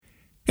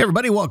Hey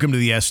everybody, welcome to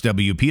the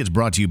SWP. It's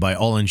brought to you by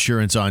All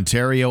Insurance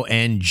Ontario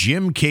and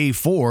Jim K.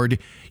 Ford,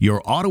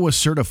 your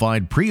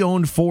Ottawa-certified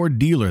pre-owned Ford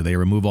dealer. They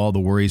remove all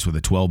the worries with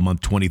a 12-month,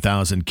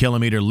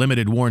 20,000-kilometer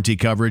limited warranty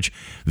coverage,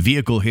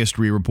 vehicle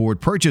history report,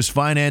 purchase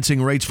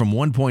financing rates from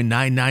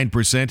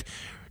 1.99%,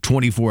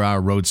 24-hour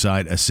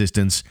roadside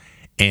assistance,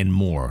 and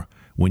more.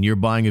 When you're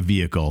buying a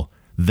vehicle,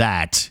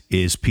 that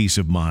is peace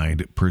of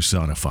mind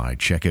personified.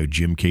 Check out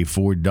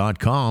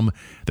jimkford.com.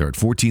 They're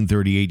at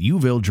 1438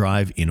 Youville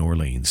Drive in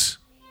Orleans.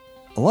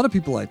 A lot of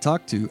people I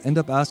talk to end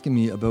up asking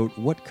me about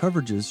what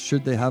coverages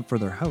should they have for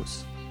their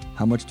house.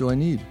 How much do I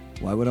need?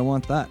 Why would I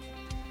want that?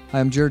 Hi,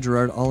 I'm Jared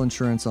Gerard, All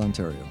Insurance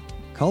Ontario.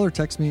 Call or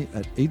text me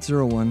at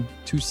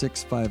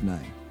 801-2659.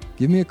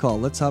 Give me a call,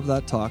 let's have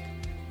that talk,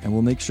 and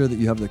we'll make sure that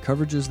you have the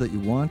coverages that you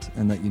want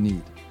and that you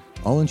need.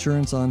 All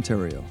Insurance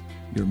Ontario,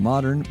 your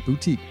modern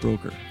boutique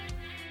broker.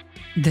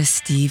 The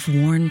Steve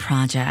Warren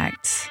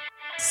Project.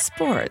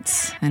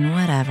 Sports and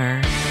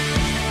whatever.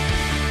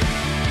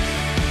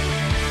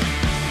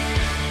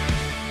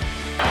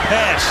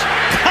 Pass.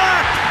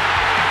 Caught!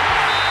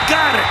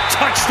 Got it!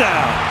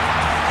 Touchdown!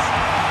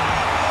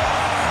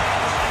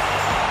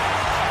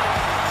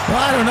 Well,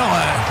 I don't know.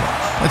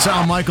 That's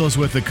Al Michaels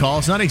with the call.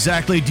 It's not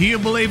exactly, do you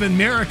believe in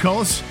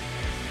miracles?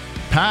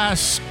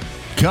 Pass,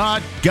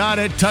 caught, got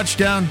it,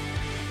 touchdown.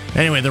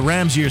 Anyway, the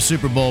Rams are your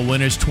Super Bowl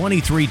winners.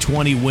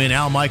 23-20 win.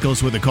 Al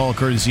Michaels with a call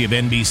courtesy of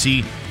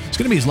NBC. It's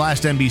going to be his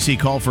last NBC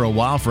call for a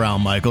while for Al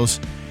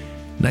Michaels.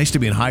 Nice to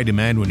be in high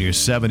demand when you're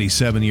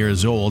 77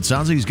 years old.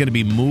 Sounds like he's going to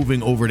be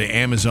moving over to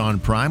Amazon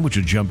Prime, which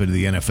will jump into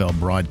the NFL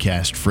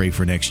broadcast fray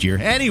for next year.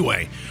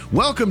 Anyway,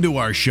 welcome to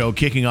our show,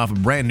 kicking off a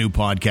brand new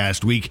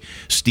podcast week.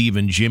 Steve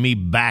and Jimmy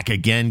back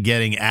again,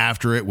 getting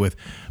after it with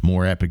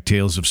more epic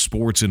tales of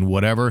sports and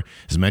whatever.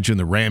 As mentioned,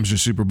 the Rams are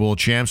Super Bowl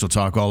champs. We'll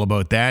talk all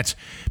about that.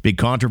 Big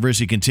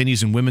controversy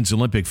continues in women's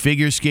Olympic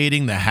figure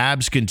skating. The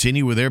Habs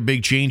continue with their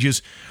big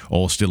changes.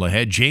 All still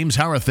ahead. James,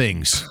 how are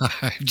things?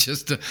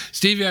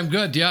 Stevie, I'm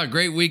good. Yeah,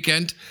 great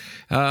weekend.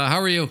 How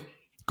are you?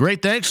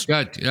 Great, thanks.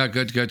 Good. Yeah,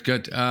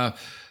 good.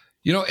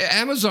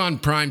 Amazon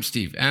Prime,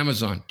 Steve,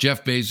 Amazon,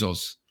 Jeff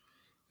Bezos.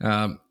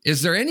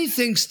 Is there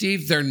anything,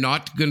 Steve, they're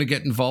not going to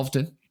get involved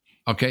in?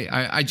 Okay,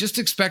 I just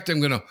expect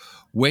I'm going to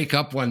wake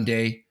up one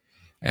day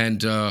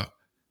and they're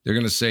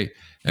going to say,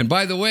 and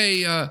by the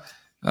way,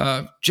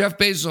 Jeff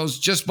Bezos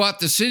just bought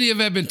the city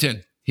of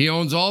Edmonton. He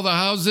owns all the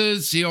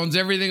houses. He owns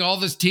everything, all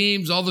the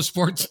teams, all the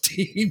sports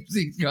teams.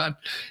 He's got,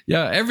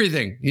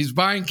 everything. He's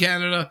buying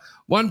Canada,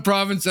 one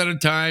province at a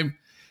time.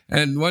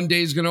 And one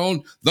day he's going to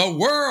own the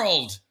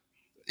world.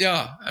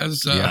 Yeah.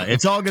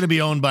 It's all going to be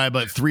owned by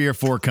about 3 or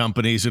 4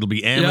 companies. It'll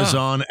be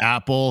Amazon,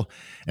 Apple,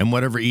 and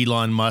whatever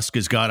Elon Musk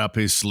has got up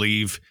his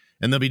sleeve.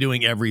 And they'll be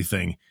doing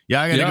everything.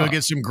 Yeah, I got to go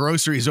get some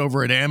groceries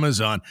over at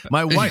Amazon.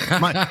 My wife,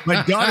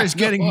 my daughter's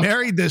getting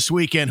married this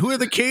weekend. Who are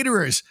the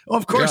caterers? Oh,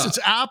 of course, it's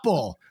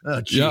Apple.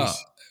 Oh, geez. Yeah.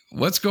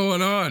 What's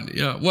going on?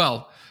 Yeah.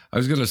 Well, I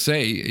was going to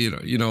say,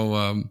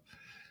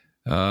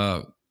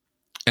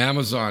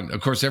 Amazon.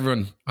 Of course,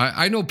 everyone.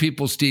 I know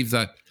people, Steve,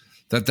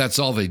 that's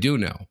all they do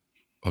now.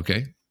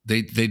 Okay,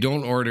 they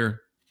don't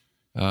order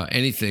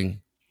anything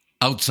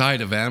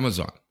outside of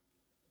Amazon.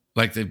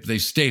 Like they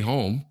stay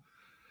home.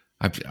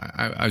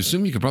 I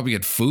assume you could probably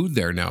get food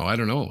there now. I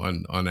don't know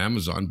on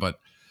Amazon, but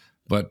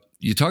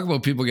you talk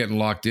about people getting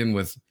locked in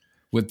with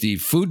the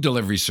food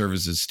delivery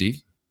services,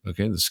 Steve.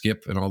 Okay, the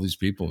Skip and all these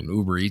people and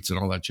Uber Eats and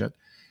all that shit,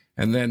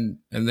 and then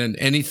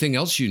anything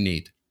else you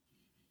need,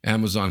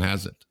 Amazon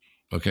has it.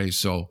 Okay,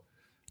 so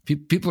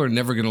people are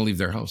never going to leave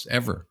their house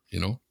ever.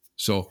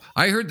 So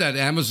I heard that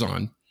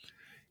Amazon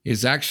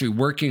is actually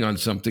working on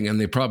something, and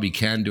they probably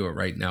can do it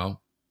right now.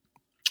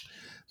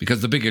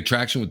 Because the big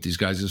attraction with these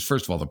guys is,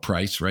 first of all, the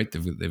price, right?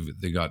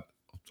 They got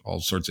all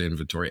sorts of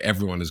inventory.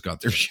 Everyone has got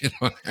their shit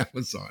on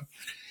Amazon.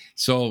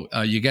 So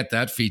you get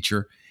that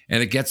feature,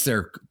 and it gets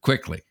there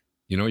quickly.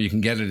 You can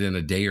get it in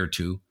a day or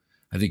two.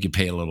 I think you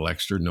pay a little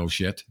extra, no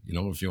shit,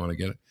 if you want to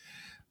get it.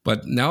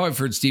 But now I've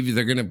heard, Stevie,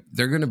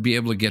 they're gonna be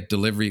able to get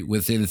delivery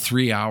within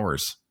 3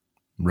 hours,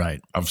 right,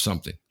 of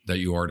something that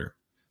you order.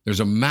 There's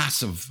a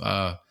massive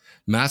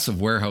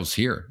warehouse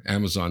here,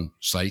 Amazon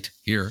site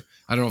here.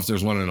 I don't know if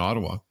there's one in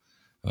Ottawa.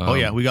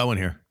 We got one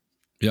here.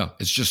 Yeah,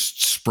 it's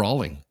just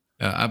sprawling,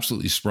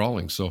 absolutely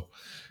sprawling. So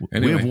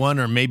anyway. We have one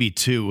or maybe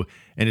 2.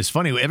 And it's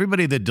funny,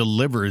 everybody that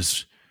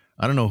delivers,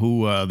 I don't know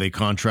who they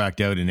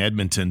contract out in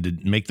Edmonton to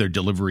make their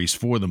deliveries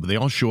for them, but they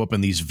all show up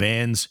in these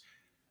vans.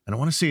 And I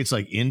want to say it's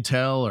like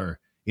Intel or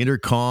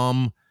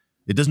Intercom.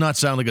 It does not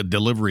sound like a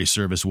delivery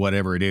service,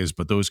 whatever it is,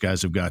 but those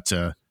guys have got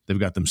they've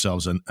got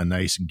themselves a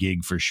nice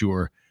gig for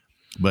sure.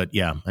 But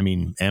yeah, I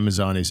mean,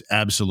 Amazon is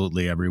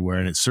absolutely everywhere,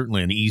 and it's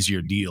certainly an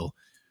easier deal.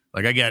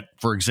 Like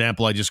for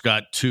example, I just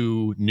got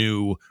 2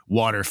 new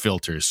water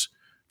filters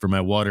for my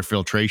water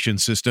filtration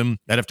system.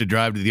 I'd have to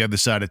drive to the other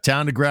side of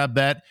town to grab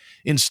that.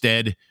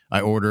 Instead,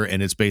 I order,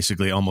 and it's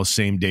basically almost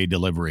same day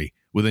delivery.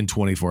 Within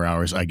 24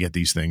 hours, I get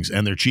these things,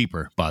 and they're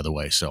cheaper, by the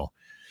way. So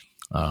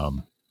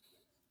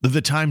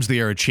the times they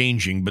are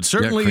changing, but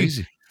certainly,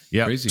 crazy.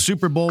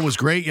 Super Bowl was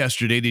great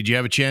yesterday. Did you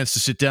have a chance to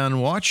sit down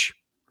and watch?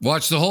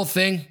 Watch the whole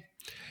thing.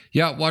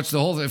 Yeah, watch the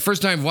whole thing.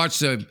 First time I've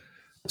watched a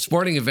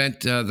sporting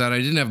event that I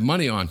didn't have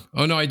money on.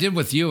 Oh no, I did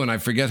with you, and I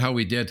forget how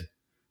we did.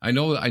 I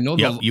know.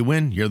 Yeah, you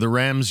win. You're the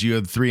Rams. You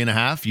had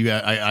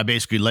 3.5. I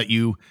basically let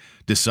you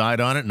decide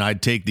on it, and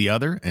I'd take the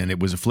other, and it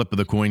was a flip of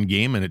the coin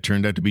game, and it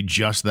turned out to be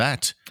just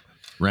that.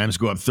 Rams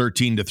go up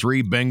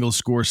 13-3. Bengals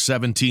score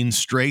 17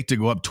 straight to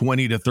go up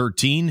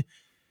 20-13,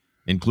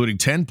 including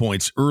 10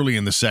 points early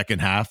in the second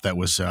half. That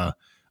was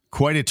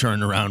quite a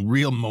turnaround,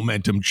 real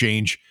momentum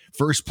change.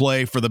 First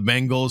play for the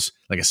Bengals,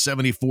 like a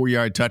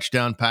 74-yard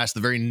touchdown pass.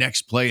 The very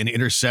next play, an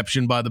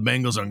interception by the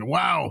Bengals. I'm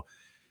wow.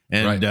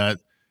 And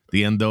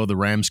the end, though, the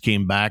Rams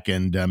came back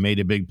and made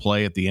a big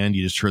play at the end.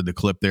 You just heard the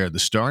clip there at the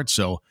start.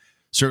 So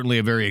certainly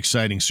a very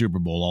exciting Super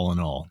Bowl all in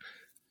all.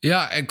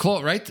 Yeah, and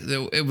Cole, right?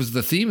 It was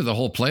the theme of the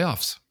whole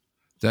playoffs.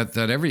 That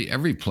every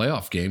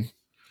playoff game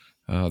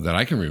that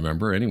I can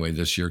remember anyway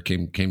this year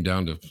came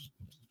down to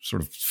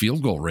sort of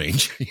field goal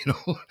range,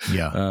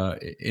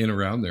 in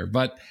around there.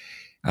 But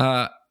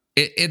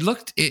it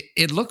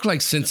looked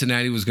like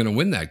Cincinnati was going to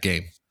win that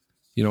game.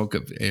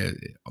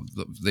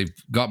 They've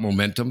got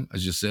momentum,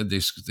 as you said. They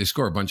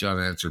score a bunch of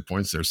unanswered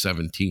points. They're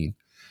 17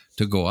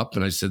 to go up,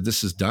 and I said,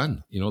 "This is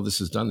done.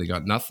 This is done." They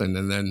got nothing,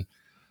 and then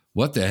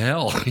what the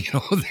hell?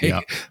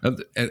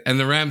 And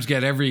the Rams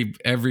get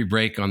every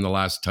break on the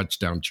last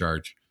touchdown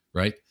charge,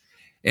 right?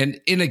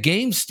 And in a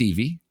game,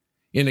 Stevie,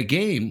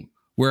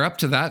 we're up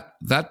to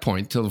that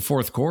point till the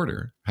fourth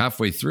quarter,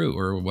 halfway through,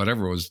 or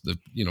whatever was the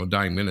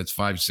dying minutes,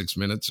 5-6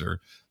 minutes, or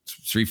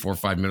 3, 4,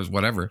 5 minutes,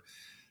 whatever.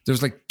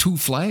 There's like 2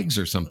 flags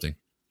or something,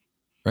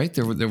 right?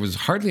 There was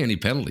hardly any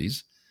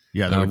penalties.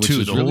 Yeah, there were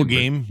 2 the whole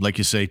game, like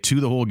you say,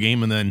 2 the whole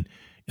game, and then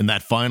in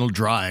that final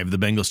drive, the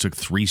Bengals took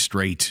 3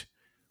 straight,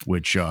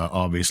 which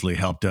obviously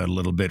helped out a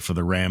little bit for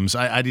the Rams.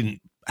 I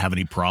didn't have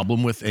any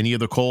problem with any of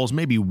the calls.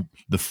 Maybe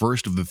the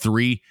first of the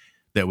 3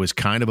 that was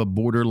kind of a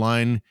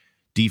borderline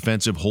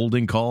defensive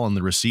holding call on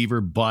the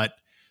receiver, but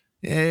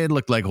it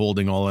looked like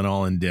holding all in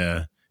all. And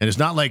it's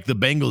not like the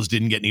Bengals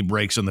didn't get any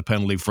breaks on the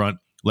penalty front.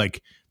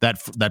 Like that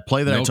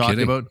play that I talked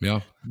about,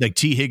 like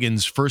T.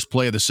 Higgins' first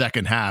play of the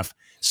second half,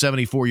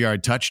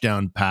 74-yard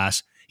touchdown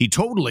pass. He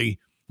totally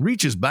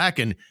reaches back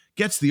and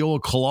gets the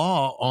old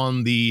claw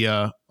on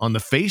the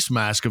face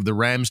mask of the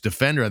Rams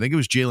defender. I think it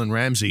was Jalen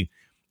Ramsey.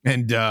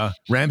 And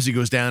Ramsey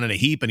goes down in a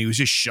heap, and he was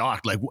just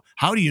shocked. Like,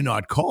 how do you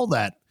not call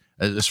that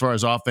as far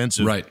as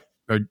offensive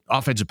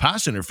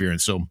pass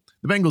interference? So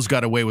the Bengals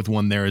got away with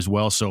one there as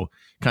well. So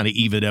kind of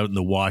even out in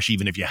the wash,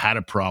 even if you had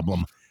a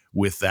problem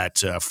with that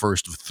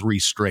first of 3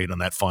 straight on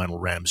that final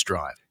Rams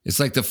drive. It's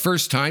like the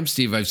first time,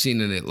 Steve, I've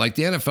seen in it. Like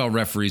the NFL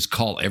referees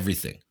call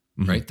everything,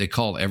 right? They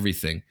call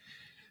everything.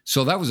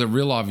 So that was a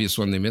real obvious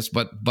one they missed,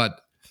 but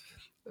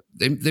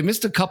they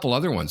missed a couple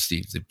other ones,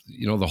 Steve.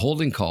 The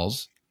holding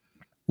calls,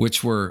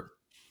 which were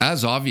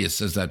as obvious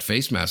as that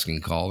face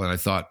masking call. And I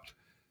thought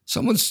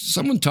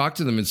someone talked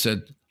to them and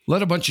said,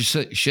 let a bunch of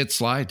shit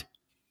slide,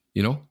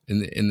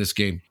 in this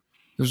game.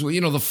 There's,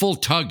 the full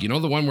tug,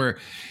 the one where,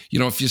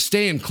 if you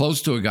stay in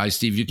close to a guy,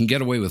 Steve, you can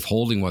get away with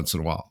holding once in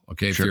a while.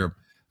 Okay. Sure. If you're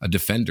a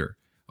defender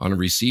on a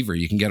receiver,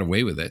 you can get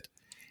away with it.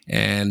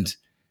 And,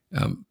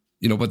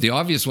 but the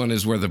obvious one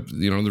is where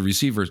the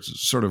receiver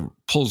sort of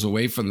pulls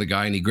away from the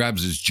guy and he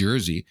grabs his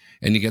jersey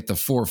and you get the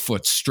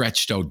 4-foot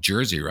stretched out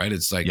jersey, right?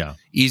 It's like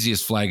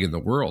easiest flag in the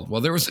world.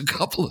 Well, there was a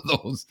couple of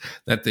those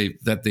that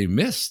they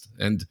missed.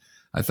 And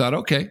I thought,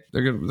 okay,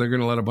 they're going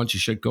to let a bunch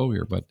of shit go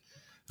here. But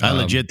I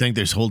legit think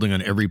there's holding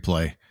on every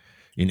play.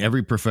 In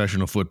every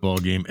professional football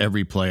game,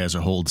 every play has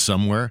a hold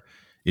somewhere.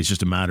 It's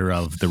just a matter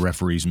of the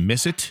referees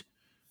miss it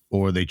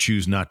or they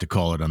choose not to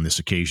call it on this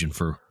occasion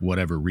for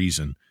whatever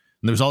reason.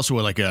 And there was also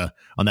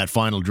on that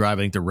final drive,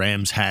 I think the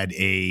Rams had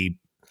a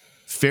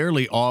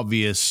fairly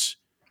obvious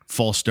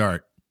false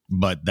start,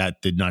 but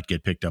that did not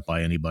get picked up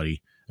by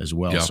anybody as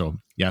well. Yeah. So,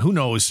 who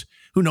knows?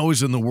 Who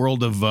knows in the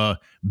world of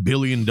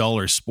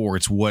billion-dollar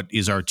sports what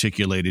is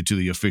articulated to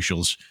the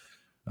officials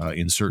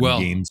in certain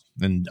games?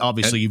 And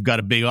obviously, you've got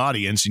a big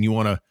audience, and you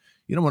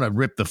don't want to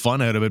rip the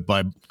fun out of it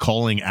by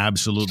calling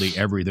absolutely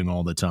everything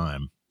all the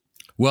time.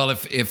 Well,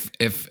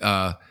 if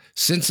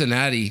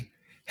Cincinnati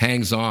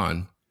hangs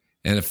on,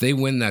 and if they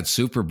win that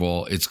Super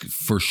Bowl, it's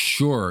for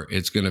sure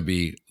it's going to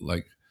be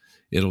like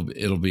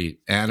it'll be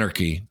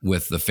anarchy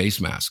with the face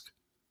mask,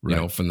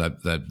 from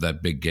that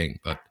big game.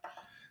 But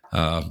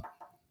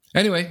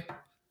anyway,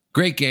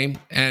 great game,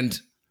 and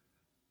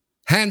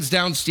hands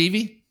down,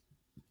 Stevie,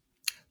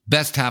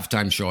 best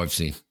halftime show I've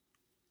seen.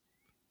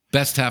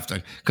 Best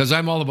halftime, because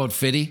I'm all about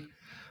Fitty.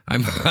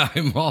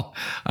 I'm all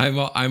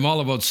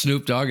about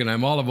Snoop Dogg, and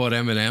I'm all about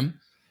Eminem,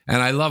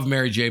 and I love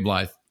Mary J.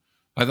 Blige.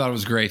 I thought it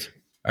was great.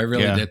 I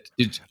really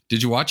did.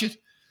 Did you watch it?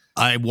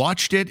 I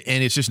watched it,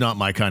 and it's just not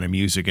my kind of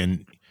music.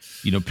 And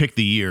pick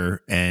the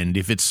year, and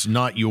if it's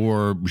not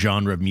your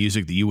genre of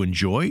music that you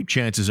enjoy,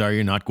 chances are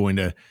you're not going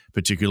to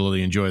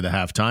particularly enjoy the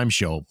halftime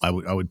show. I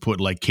would put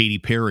like Katy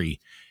Perry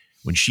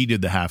when she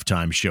did the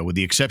halftime show, with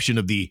the exception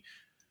of the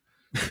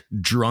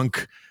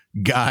drunk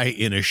guy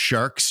in a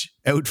Sharks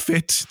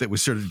outfit that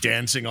was sort of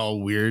dancing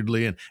all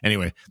weirdly. And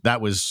anyway,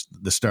 that was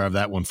the star of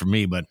that one for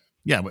me. But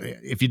yeah,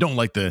 if you don't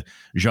like the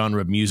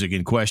genre of music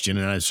in question,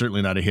 and I'm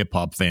certainly not a hip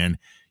hop fan,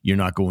 you're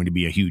not going to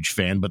be a huge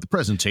fan. But the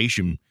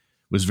presentation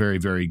was very,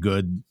 very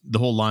good. The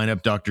whole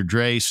lineup: Dr.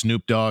 Dre,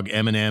 Snoop Dogg,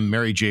 Eminem,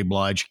 Mary J.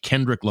 Blige,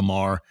 Kendrick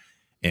Lamar,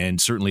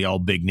 and certainly all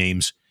big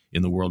names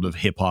in the world of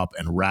hip hop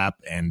and rap.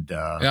 And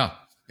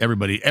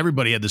everybody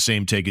had the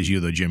same take as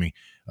you, though, Jimmy.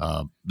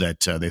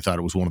 That they thought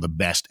it was one of the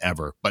best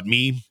ever. But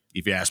me,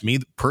 if you ask me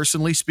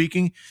personally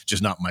speaking,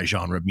 just not my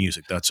genre of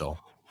music. That's all.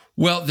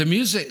 Well, the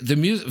music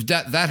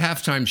that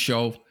halftime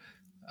show,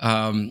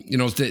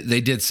 they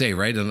did say,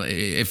 right, and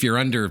if you're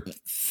under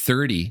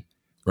 30,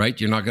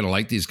 right, you're not going to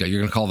like these guys.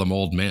 You're going to call them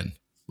old men,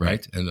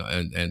 right,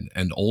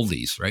 and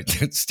oldies, right?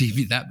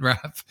 Stevie, that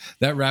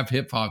rap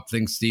hip hop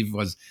thing, Steve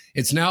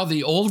it's now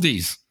the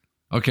oldies.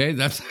 Okay,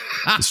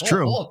 it's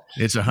true.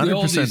 It's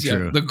 100%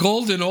 true. Yeah. The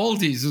golden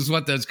oldies is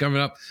what that's coming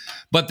up.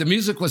 But the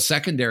music was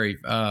secondary,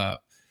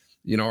 or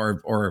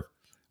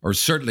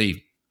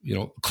certainly,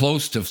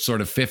 close to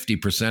sort of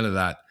 50% of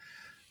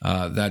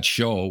that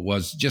show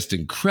was just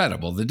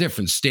incredible. The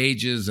different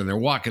stages, and they're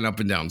walking up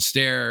and down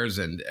stairs,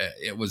 and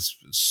it was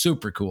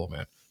super cool,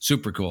 man.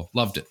 Super cool.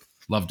 Loved it.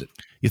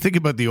 You think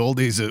about the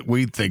oldies that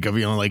we think of,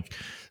 like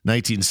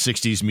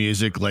 1960s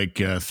music,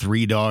 like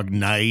Three Dog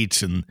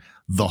Night and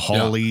the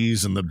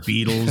Hollies and the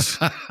Beatles.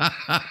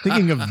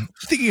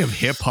 thinking of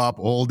hip hop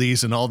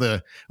oldies and all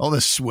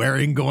the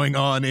swearing going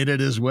on in it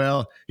as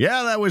well.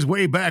 Yeah, that was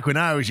way back when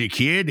I was a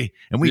kid,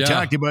 and we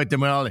talked about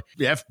them all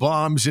the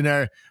F-bombs in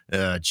our.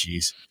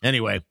 Jeez.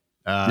 Anyway,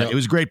 it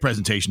was a great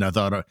presentation. I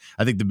thought.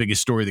 I think the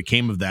biggest story that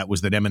came of that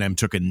was that Eminem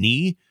took a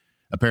knee,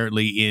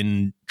 apparently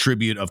in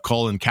tribute of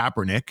Colin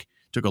Kaepernick.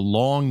 Took a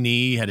long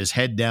knee, had his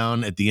head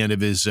down at the end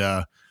of his.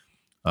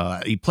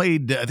 He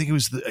played, I think it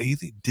was,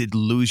 he did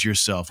Lose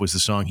Yourself was the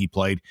song he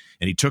played,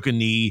 and he took a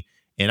knee,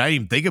 and I didn't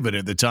even think of it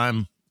at the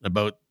time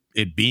about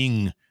it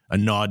being a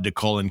nod to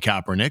Colin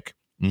Kaepernick.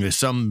 And there's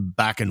some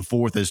back and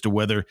forth as to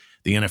whether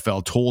the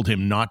NFL told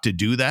him not to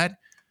do that.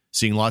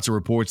 Seeing lots of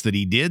reports that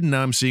he did, and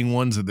now I'm seeing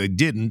ones that they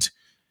didn't.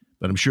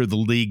 But I'm sure the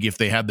league, if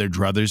they had their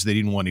druthers, they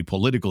didn't want any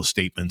political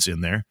statements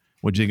in there.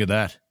 What'd you think of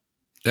that?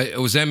 It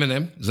was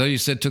Eminem. Is that what you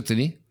said took the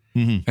knee?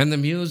 Mm-hmm. And the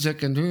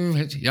music and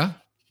yeah.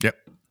 Yep.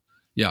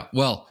 Yeah.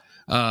 Well,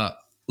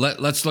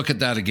 let's look at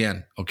that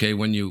again. Okay.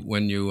 When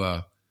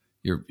you're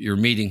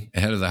meeting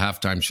ahead of the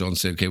halftime show and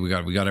say, okay, we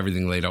got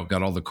everything laid out,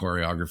 got all the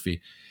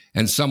choreography,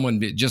 and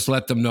someone just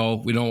let them know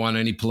we don't want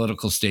any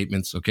political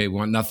statements. Okay. We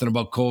want nothing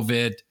about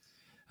COVID.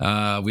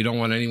 We don't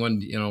want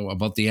anyone,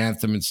 about the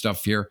anthem and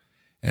stuff here.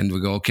 And we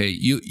go, okay,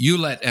 you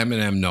let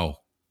Eminem know.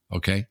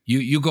 Okay.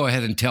 You go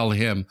ahead and tell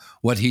him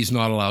what he's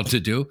not allowed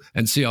to do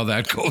and see how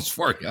that goes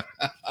for you.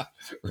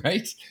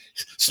 Right?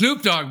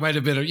 Snoop Dogg might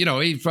have been,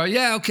 he'd probably,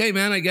 yeah, okay,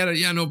 man, I get it.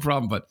 Yeah, no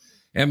problem. But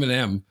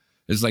Eminem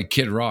is like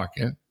Kid Rock.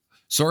 Yeah.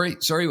 Sorry.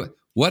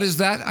 What is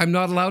that I'm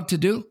not allowed to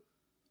do?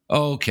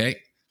 Okay.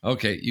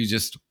 You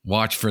just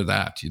watch for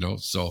that,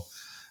 So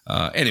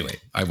anyway,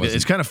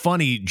 It's kind of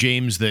funny,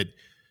 James, that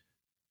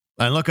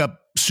I look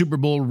up Super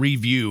Bowl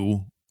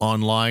review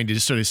online to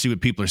just sort of see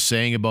what people are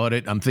saying about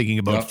it. I'm thinking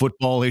about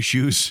football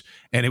issues,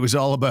 and it was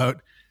all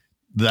about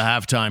the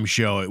halftime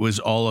show. It was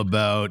all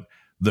about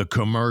the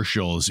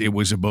commercials. It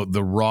was about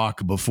The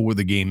Rock before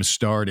the game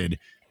started.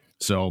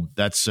 So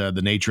that's the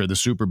nature of the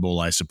Super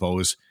Bowl, I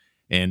suppose.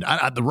 And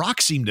The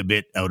Rock seemed a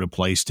bit out of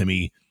place to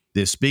me.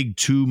 This big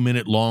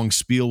 2-minute long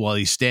spiel while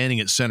he's standing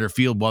at center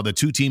field while the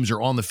two teams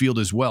are on the field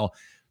as well.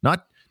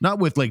 Not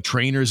with like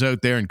trainers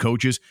out there and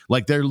coaches.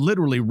 Like they're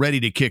literally ready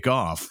to kick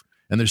off.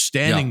 And they're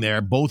standing there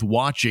both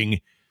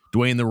watching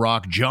Dwayne "The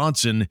Rock"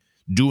 Johnson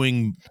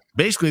doing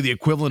basically the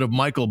equivalent of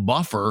Michael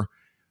Buffer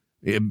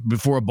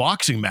before a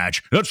boxing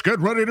match. Let's get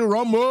ready to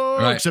rumble.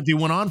 Right. Except he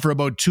went on for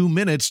about 2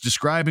 minutes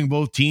describing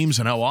both teams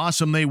and how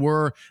awesome they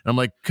were. And I'm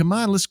like, come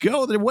on, let's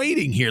go. They're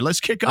waiting here. Let's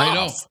kick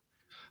off.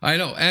 I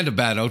know. And a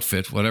bad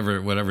outfit,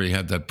 whatever he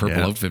had, that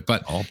purple outfit.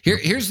 But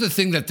here's the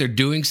thing that they're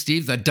doing,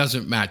 Steve, that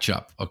doesn't match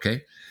up.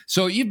 Okay.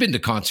 So you've been to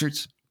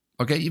concerts.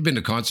 Okay, you've been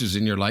to concerts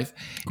in your life,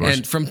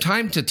 and from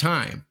time to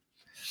time,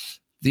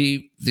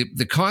 the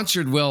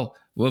concert will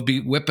be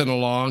whipping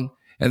along,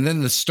 and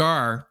then the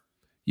star,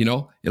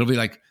 it'll be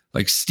like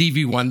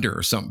Stevie Wonder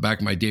or something back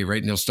in my day, right?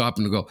 And he'll stop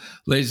and go,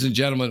 "Ladies and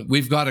gentlemen,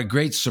 we've got a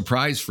great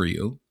surprise for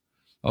you."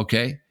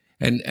 Okay,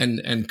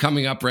 and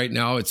coming up right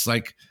now, it's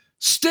like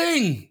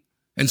Sting,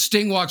 and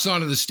Sting walks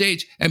onto the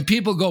stage, and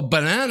people go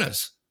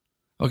bananas.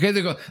 Okay,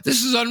 they go,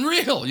 "This is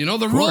unreal!"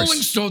 The Rolling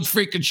Stones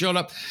freaking showed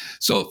up,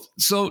 so.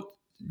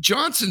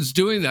 Johnson's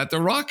doing that. The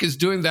Rock is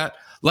doing that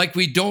like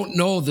we don't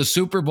know the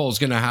Super Bowl is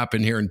going to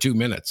happen here in 2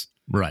 minutes.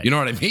 Right. You know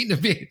what I mean? To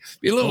be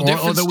a little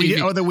different.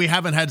 Or that we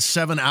haven't had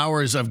 7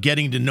 hours of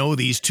getting to know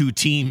these two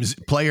teams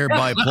player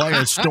by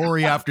player,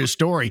 story after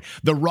story.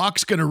 The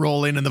Rock's going to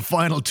roll in the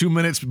final 2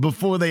 minutes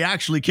before they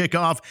actually kick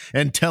off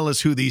and tell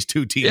us who these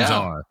two teams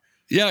are.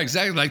 Yeah,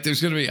 exactly. Like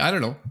there's going to be, I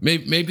don't know,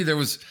 maybe there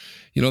was,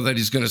 that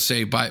he's going to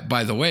say,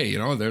 by the way,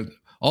 they're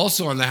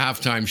also on the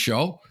halftime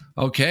show.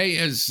 okay,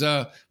 is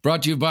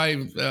brought to you by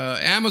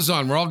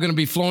Amazon. We're all going to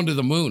be flown to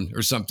the moon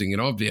or something,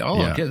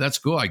 Okay, that's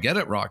cool. I get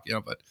it, Rock.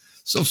 But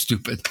so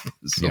stupid.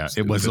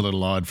 It was a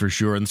little odd for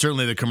sure. And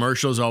certainly the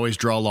commercials always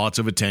draw lots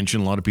of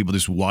attention. A lot of people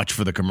just watch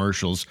for the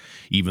commercials,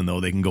 even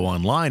though they can go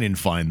online and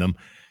find them.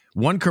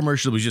 One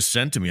commercial was just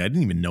sent to me. I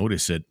didn't even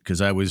notice it because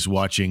I was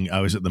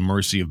at the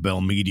mercy of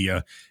Bell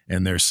Media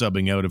and they're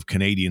subbing out of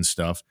Canadian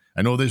stuff.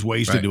 I know there's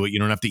ways to do it. You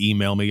don't have to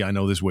email me. I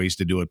know there's ways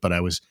to do it, but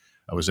I was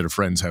at a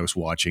friend's house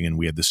watching and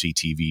we had the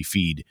CTV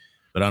feed.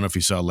 But I don't know if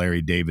you saw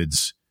Larry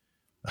David's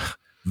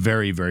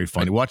very, very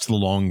funny. Watch the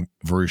long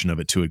version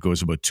of it too. It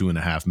goes about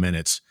 2.5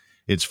 minutes.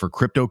 It's for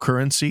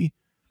cryptocurrency.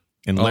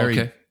 And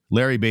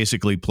Larry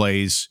basically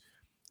plays,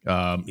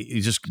 he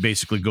just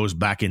basically goes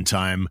back in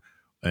time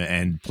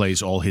and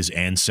plays all his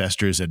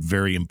ancestors at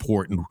very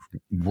important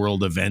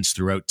world events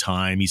throughout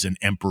time. He's an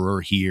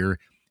emperor here.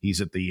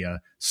 He's at the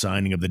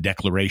signing of the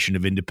Declaration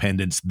of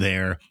Independence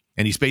there.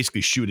 And he's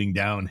basically shooting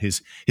down,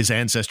 his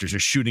ancestors are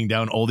shooting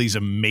down all these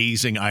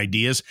amazing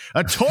ideas.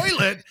 A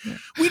toilet?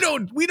 We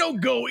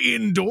don't go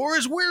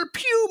indoors. We're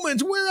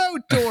humans. We're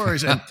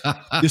outdoors. And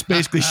just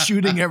basically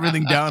shooting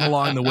everything down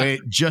along the way.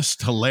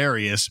 Just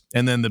hilarious.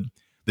 And then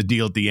the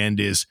deal at the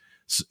end is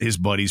his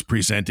buddies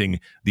presenting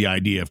the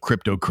idea of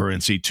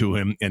cryptocurrency to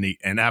him.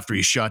 And after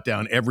he shot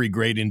down every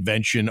great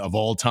invention of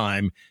all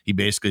time, he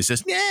basically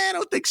says, I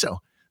don't think so.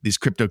 These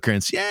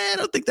cryptocurrency, I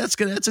don't think that's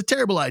a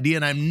terrible idea.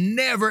 And I'm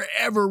never,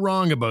 ever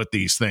wrong about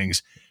these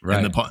things.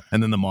 Right.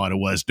 And then the motto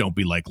was, don't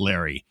be like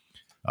Larry,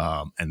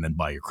 and then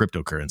buy your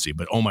cryptocurrency.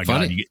 But oh my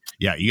God,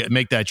 you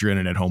make that your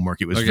internet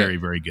homework. It was very,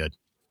 very good.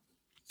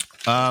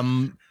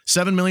 $7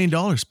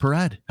 million per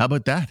ad. How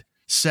about that?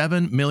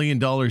 $7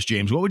 million,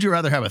 James. What would you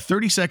rather have, a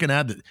 30-second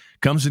ad that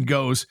comes and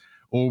goes,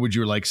 or would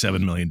you like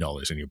 $7 million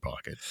in your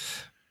pocket?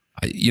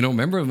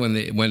 Remember when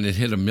it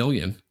hit 1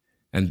 million?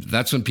 And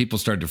that's when people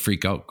started to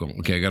freak out, going,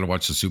 okay, I got to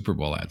watch the Super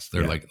Bowl ads.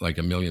 They're like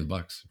 $1 million,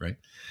 right?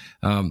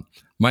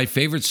 My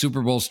favorite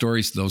Super Bowl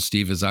story, though,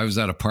 Steve, is I was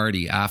at a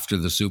party after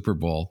the Super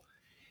Bowl,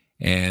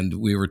 and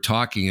we were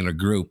talking in a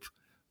group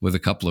with a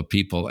couple of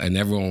people, and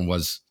everyone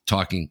was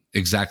talking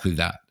exactly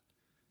that,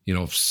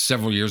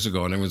 several years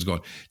ago, and everyone's going,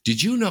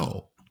 did you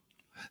know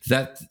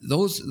that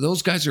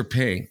those guys are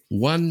paying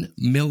 $1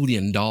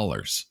 million,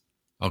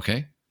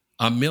 okay?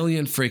 $1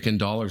 million freaking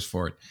dollars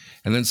for it.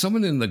 And then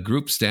someone in the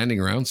group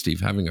standing around,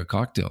 Steve, having a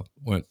cocktail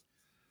went,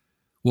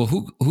 well,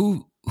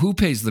 who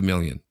pays the $1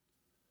 million?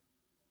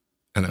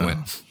 And I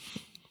went,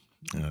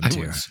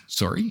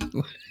 sorry?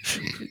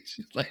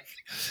 She's like,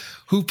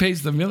 who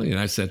pays the $1 million?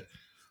 I said,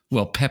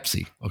 well,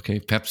 Pepsi.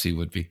 Okay, Pepsi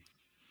would be.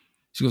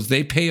 She goes,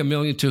 they pay $1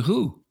 million to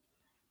who?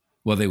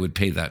 Well, they would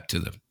pay that to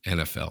the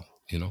NFL,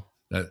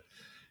 that.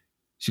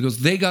 She goes,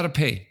 they got to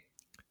pay.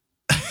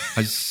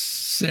 I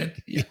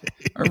said,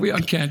 are we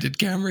on candid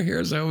camera here?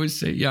 As I always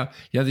say, yeah,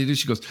 they do.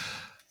 She goes,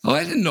 oh,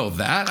 I didn't know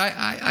that.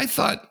 I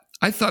thought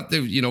they,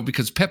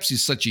 because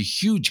Pepsi's such a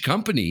huge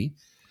company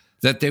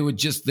that they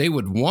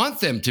would want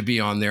them to be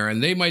on there,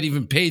 and they might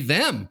even pay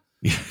them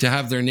to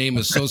have their name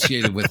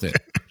associated with it.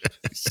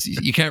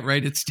 You can't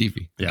write it,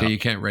 Stevie. Okay, you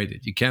can't write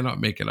it. You cannot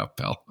make it up,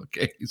 pal.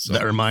 Okay. So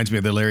that reminds me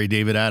of the Larry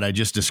David ad I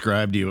just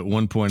described to you. At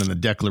one point in the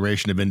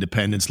Declaration of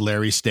Independence,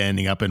 Larry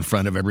standing up in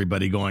front of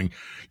everybody going,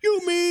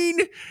 you mean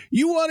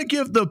you want to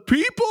give the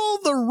people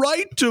the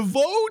right to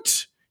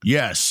vote?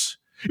 Yes.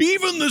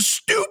 Even the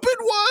stupid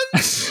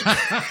ones?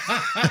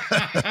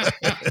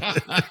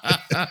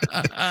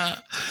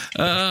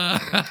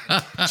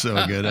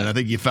 So good. And I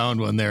think you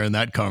found one there in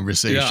that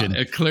conversation.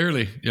 Yeah,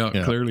 clearly.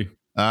 Clearly.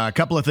 A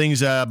couple of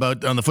things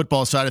about on the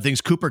football side of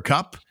things. Cooper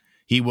Kupp,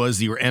 he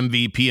was your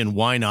MVP, and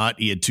why not?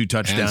 He had 2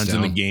 touchdowns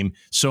in the game.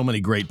 So many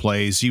great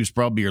plays. He was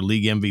probably your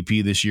league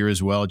MVP this year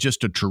as well.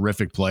 Just a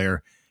terrific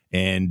player.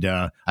 And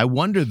I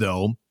wonder,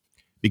 though,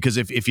 because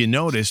if you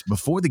noticed,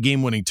 before the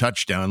game-winning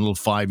touchdown, a little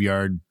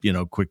 5-yard,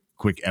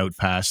 quick out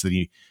pass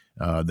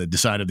that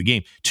decided the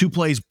game. 2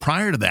 plays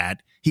prior to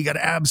that, he got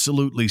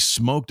absolutely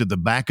smoked at the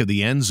back of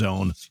the end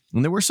zone.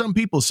 And there were some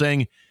people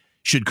saying,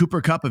 should Cooper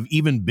Kupp have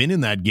even been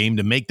in that game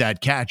to make that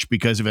catch?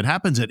 Because if it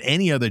happens at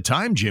any other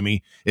time,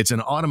 Jimmy, it's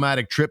an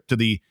automatic trip to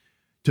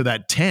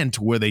that tent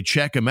where they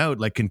check him out.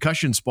 Like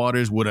concussion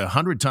spotters would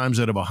 100 times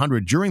out of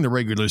 100 during the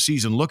regular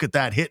season look at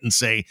that hit and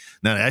say,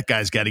 "No, that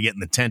guy's got to get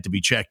in the tent to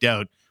be checked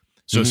out."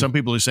 So some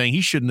people are saying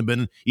he shouldn't have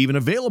been even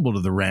available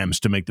to the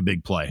Rams to make the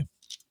big play.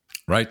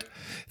 Right.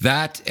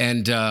 That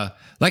and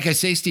like I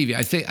say, Stevie,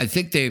 I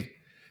think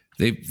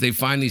they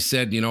finally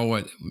said, you know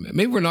what?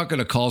 Maybe we're not going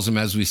to call them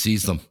as we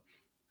sees them.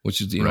 Which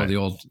is the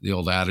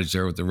old adage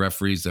there with the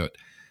referees that,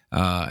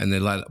 and they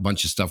let a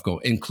bunch of stuff go,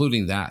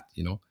 including that.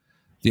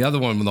 The other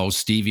one, though,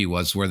 Stevie,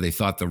 was where they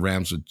thought the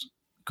Rams would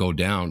go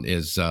down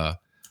is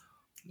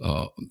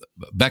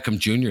Beckham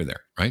Jr.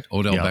 there, right?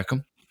 Odell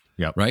Beckham,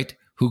 right?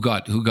 Who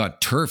got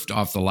turfed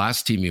off the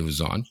last team he was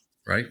on,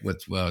 right?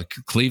 With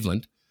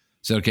Cleveland,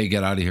 said, "Okay,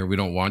 get out of here. We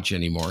don't want you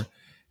anymore."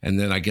 And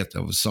then I get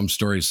some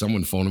story.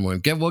 Someone phoned him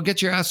and went,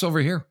 "Get your ass over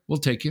here. We'll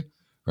take you,"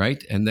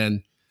 right? And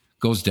then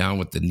goes down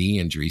with the knee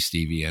injury,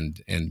 Stevie,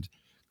 and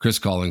Chris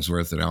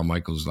Collingsworth and Al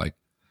Michaels like,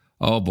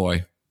 Oh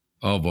boy.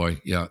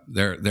 Yeah.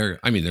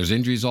 I mean, there's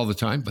injuries all the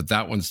time, but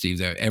that one,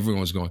 Steve, everyone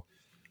was going,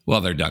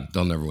 well, they're done.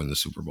 They'll never win the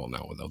Super Bowl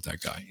now without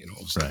that guy. You know,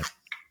 it was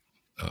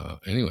Right.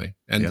 Anyway.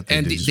 And Yeah,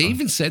 they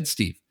even said,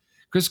 Steve,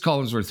 Chris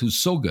Collinsworth, who's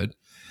so good,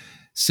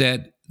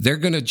 said they're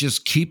going to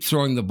just keep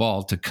throwing the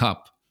ball to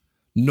Kupp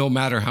no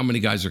matter how many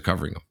guys are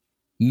covering him,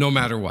 no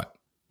matter what.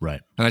 Right.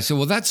 And I said,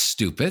 well, that's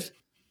stupid.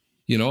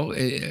 You know,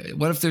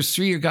 what if there's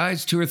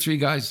two or three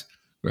guys,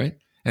 right?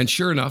 And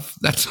sure enough,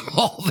 that's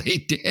all they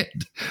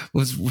did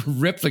was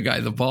rip the guy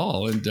the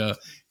ball. And,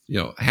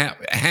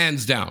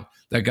 hands down,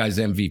 that guy's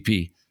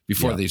MVP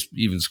before they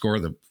even score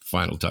the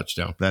final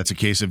touchdown. That's a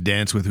case of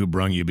dance with who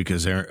brung you,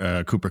 because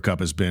Cooper Kupp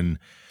has been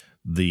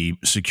the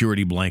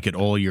security blanket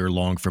all year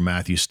long for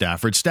Matthew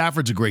Stafford.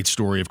 Stafford's a great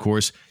story, of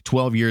course.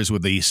 12 years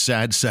with the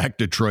sad sack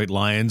Detroit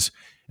Lions,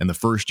 and the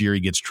first year he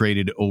gets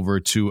traded over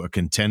to a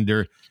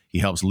contender. He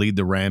helps lead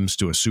the Rams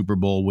to a Super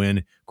Bowl win.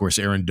 Of course,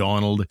 Aaron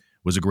Donald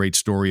was a great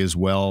story as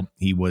well.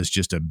 He was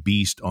just a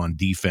beast on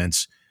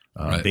defense,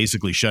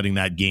 basically shutting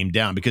that game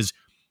down, because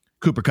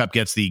Cooper Kupp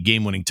gets the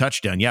game-winning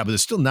touchdown. Yeah, but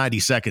there's still 90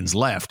 seconds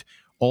left.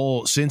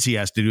 All since he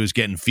has to do is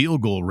get in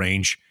field goal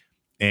range.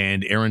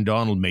 And Aaron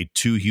Donald made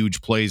 2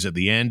 huge plays at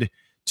the end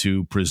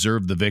to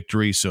preserve the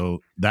victory.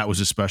 So that was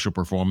a special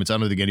performance. I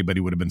don't think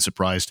anybody would have been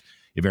surprised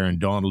if Aaron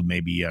Donald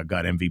maybe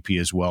got MVP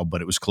as well,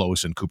 but it was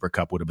close, and Cooper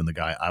Kupp would have been the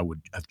guy I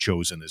would have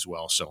chosen as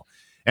well. So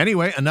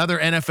anyway, another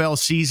NFL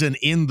season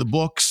in the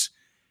books,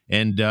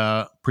 and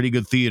pretty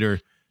good theater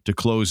to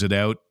close it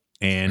out.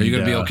 And are you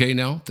going to be okay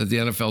now that the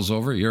NFL's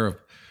over? You're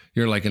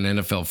like an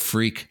NFL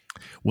freak.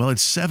 Well,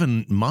 it's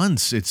 7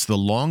 months. It's the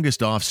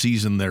longest off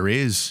season there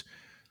is.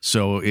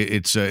 So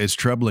it's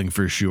troubling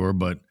for sure,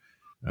 but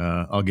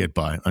I'll get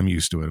by. I'm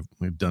used to it.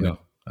 I've done it.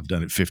 I've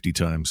done it 50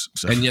 times.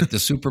 So. And yet the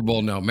Super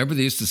Bowl now. Remember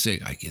they used to say,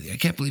 I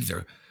can't believe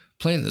they're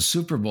playing the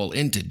Super Bowl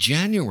into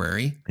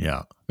January.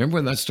 Yeah. Remember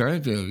when that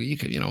started? You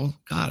could,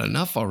 God,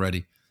 enough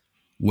already.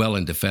 Well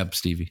into Feb,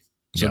 Stevie.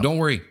 So don't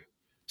worry,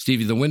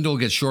 Stevie. The window will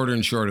get shorter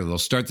and shorter. They'll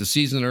start the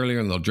season earlier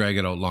and they'll drag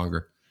it out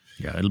longer.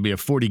 Yeah, it'll be a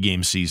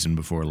 40-game season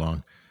before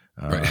long.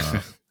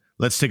 Right.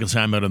 Let's take a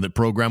time out on the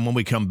program. When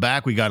we come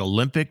back, we got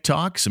Olympic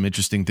talk, some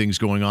interesting things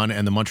going on,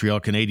 and the Montreal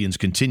Canadiens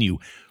continue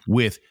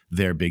with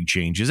their big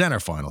changes and our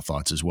final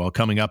thoughts as well.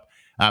 Coming up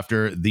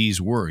after these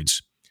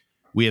words,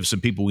 we have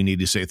some people we need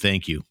to say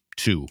thank you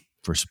to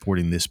for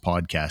supporting this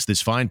podcast,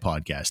 this fine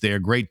podcast. They are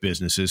great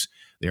businesses.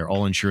 They are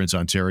All Insurance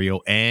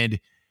Ontario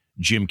and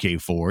Jim K.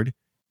 Ford.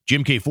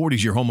 Jim K. Ford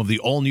is your home of the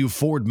all-new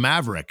Ford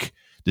Maverick.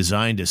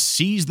 Designed to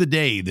seize the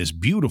day, this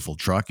beautiful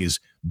truck is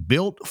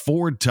built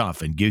Ford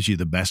tough and gives you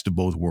the best of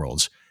both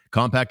worlds.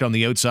 Compact on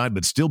the outside,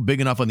 but still big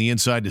enough on the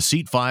inside to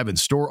seat 5 and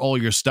store all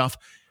your stuff.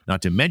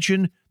 Not to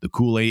mention the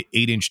cool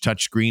 8-inch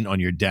touchscreen on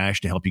your dash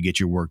to help you get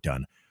your work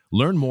done.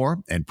 Learn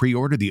more and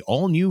pre-order the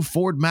all-new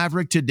Ford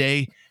Maverick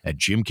today at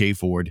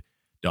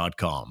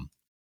jimkford.com.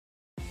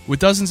 With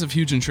dozens of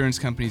huge insurance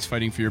companies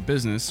fighting for your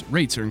business,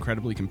 rates are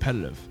incredibly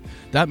competitive.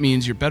 That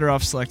means you're better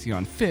off selecting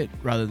on fit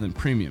rather than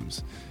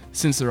premiums,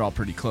 since they're all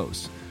pretty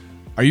close.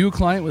 Are you a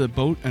client with a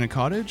boat and a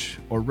cottage,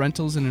 or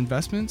rentals and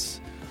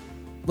investments?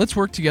 Let's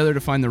work together to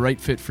find the right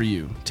fit for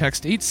you.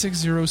 Text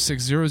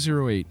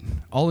 860-6008.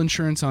 All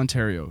Insurance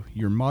Ontario,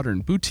 your modern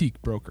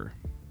boutique broker.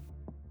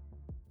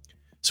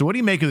 So what do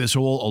you make of this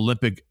whole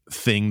Olympic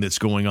thing that's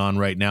going on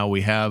right now?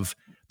 We have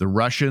the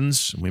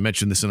Russians. We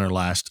mentioned this in our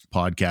last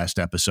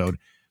podcast episode.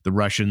 The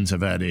Russians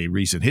have had a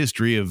recent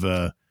history of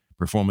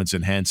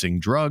performance-enhancing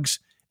drugs,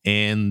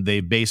 and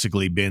they've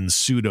basically been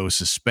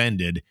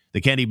pseudo-suspended.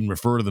 They can't even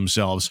refer to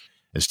themselves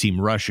as Team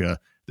Russia.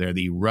 They're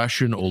the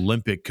Russian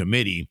Olympic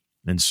Committee.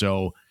 And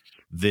so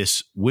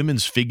this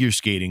women's figure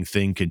skating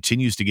thing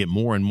continues to get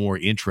more and more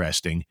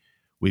interesting.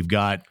 We've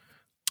got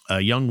a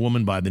young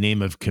woman by the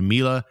name of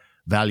Kamila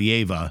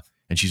Valieva,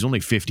 and she's only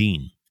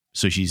 15.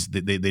 So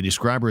they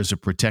describe her as a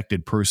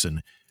protected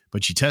person.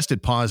 But she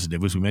tested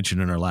positive, as we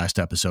mentioned in our last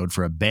episode,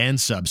 for a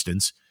banned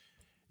substance.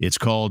 It's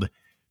called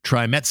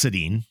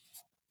trimetazidine.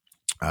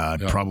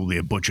 Probably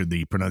I butchered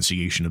the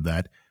pronunciation of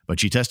that, but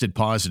she tested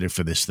positive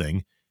for this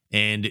thing.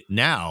 And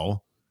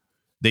now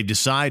they've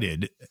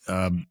decided,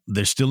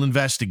 they're still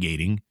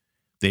investigating.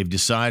 They've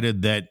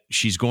decided that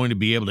she's going to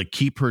be able to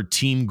keep her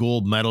team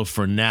gold medal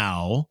for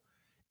now.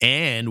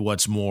 And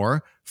what's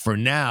more, for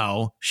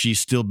now,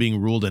 she's still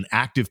being ruled an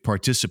active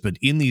participant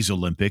in these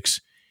Olympics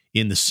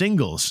in the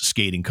singles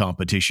skating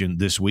competition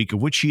this week,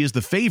 of which she is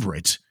the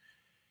favorite.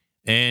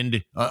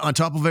 And on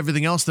top of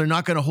everything else, they're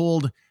not going to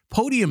hold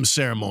podium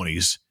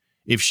ceremonies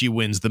if she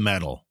wins the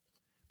medal,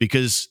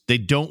 because they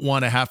don't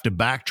want to have to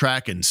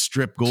backtrack and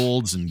strip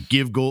golds and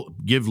give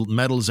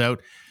medals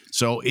out.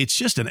 So it's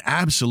just an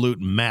absolute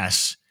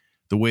mess,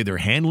 the way they're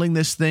handling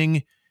this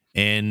thing.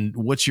 And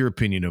what's your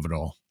opinion of it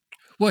all?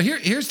 Well,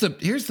 here's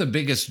the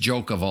biggest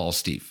joke of all,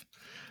 Steve,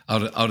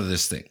 out of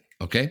this thing.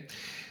 Okay,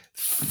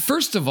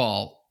 first of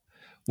all,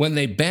 when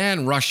they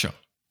ban Russia,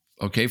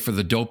 okay, for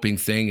the doping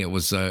thing, it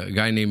was a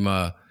guy named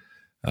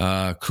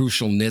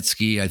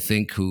Krushelnitsky, I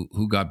think,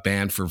 who got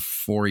banned for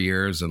 4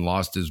 years and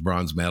lost his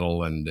bronze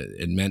medal, and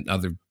it meant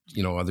other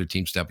other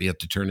team step. You have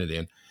to turn it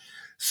in.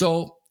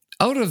 So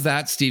out of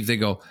that, Steve, they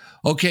go,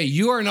 okay,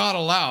 you are not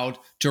allowed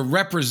to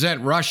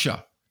represent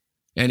Russia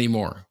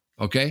anymore.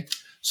 Okay.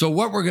 So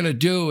what we're going to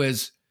do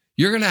is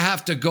you're going to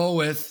have to go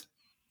with,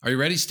 are you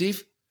ready,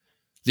 Steve?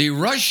 The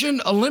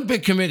Russian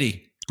Olympic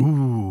Committee.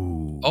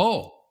 Ooh.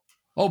 Oh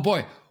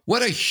boy.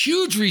 What a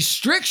huge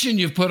restriction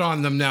you've put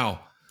on them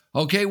now.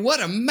 Okay.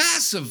 What a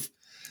massive,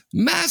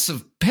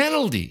 massive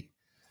penalty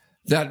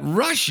that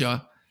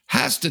Russia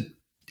has to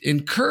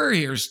incur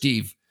here,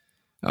 Steve.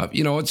 Oh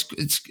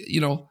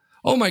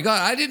my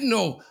God, I didn't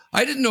know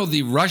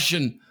the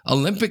Russian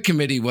Olympic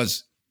Committee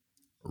was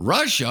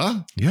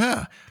Russia.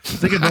 Yeah.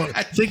 Think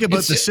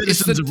about the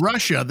citizens of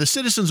Russia. The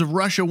citizens of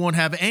Russia won't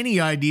have any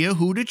idea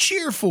who to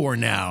cheer for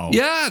now.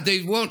 Yeah,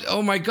 they won't.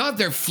 Oh my God,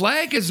 their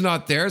flag is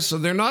not there, so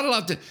they're not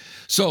allowed to.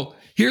 So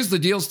here's the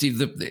deal,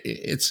 Steve.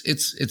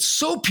 It's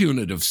so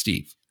punitive,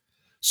 Steve.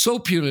 So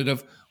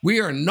punitive. We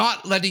are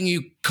not letting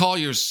you call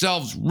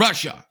yourselves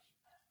Russia.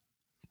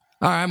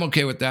 All right, I'm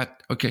okay with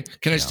that. Okay.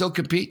 Can I still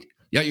compete?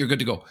 Yeah, you're good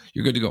to go.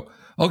 You're good to go.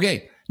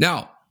 Okay.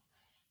 Now,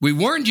 we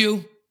warned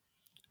you.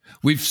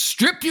 We've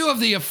stripped you of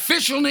the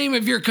official name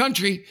of your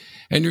country,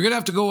 and you're going to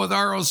have to go with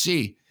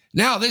ROC.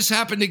 Now, this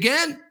happened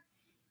again.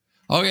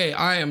 Okay,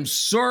 I am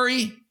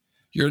sorry.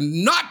 You're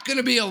not going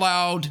to be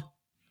allowed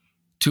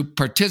to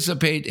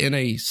participate in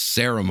a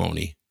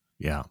ceremony.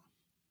 Yeah.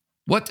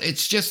 What?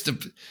 It's just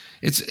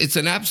it's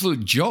an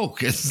absolute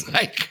joke. It's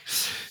like,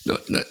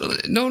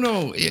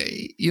 no.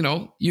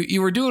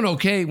 You were doing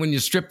okay when you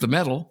stripped the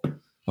medal.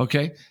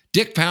 Okay.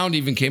 Dick Pound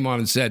even came on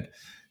and said,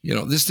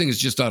 this thing is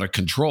just out of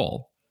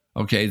control.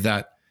 Okay.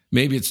 That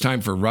maybe it's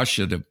time for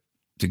Russia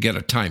to get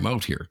a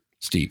timeout here,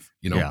 Steve.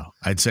 Yeah,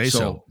 I'd say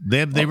so.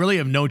 They really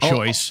have no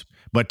choice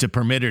but to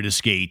permit her to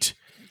skate.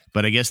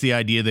 But I guess the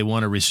idea they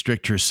want to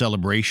restrict her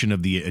celebration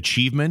of the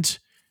achievement.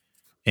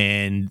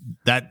 And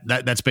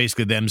that's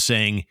basically them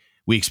saying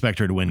we expect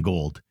her to win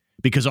gold.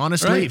 Because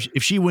honestly, right.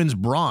 if she wins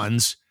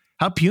bronze,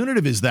 how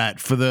punitive is that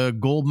for the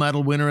gold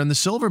medal winner and the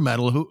silver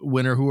medal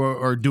winner who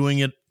are doing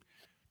it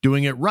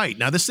right?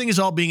 Now, this thing is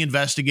all being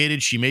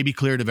investigated. She may be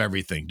cleared of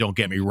everything. Don't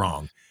get me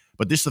wrong.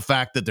 But this is the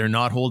fact that they're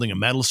not holding a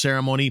medal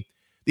ceremony.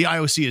 The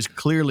IOC is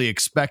clearly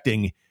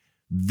expecting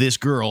this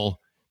girl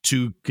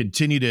to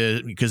continue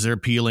to, because they're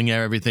appealing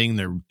everything.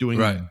 They're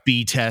doing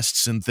B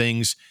tests and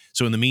things.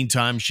 So in the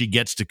meantime, she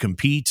gets to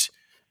compete.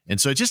 And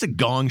so it's just a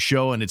gong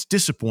show, and it's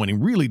disappointing,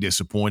 really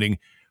disappointing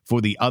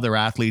for the other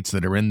athletes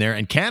that are in there.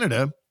 And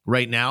Canada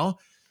right now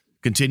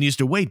continues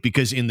to wait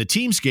because in the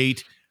team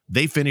skate,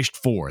 they finished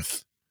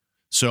fourth.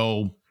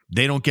 So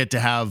they don't get to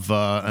have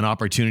an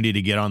opportunity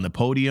to get on the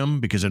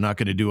podium because they're not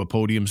going to do a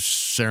podium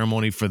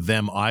ceremony for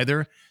them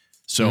either.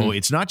 So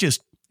it's not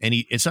just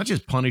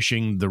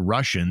punishing the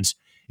Russians.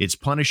 It's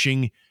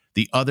punishing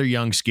the other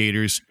young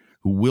skaters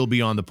who will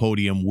be on the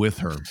podium with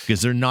her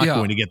because they're not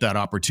going to get that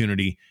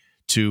opportunity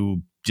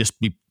to just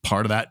be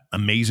part of that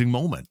amazing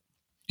moment.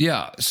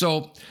 Yeah.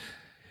 So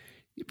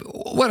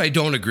what I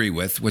don't agree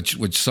with, which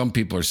some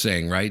people are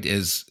saying, right,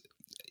 is,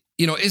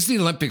 is the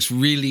Olympics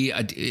really,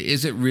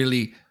 is it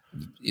really,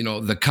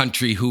 the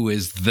country who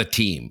is the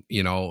team?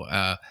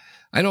 I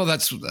know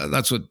that's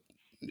what,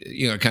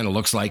 it kind of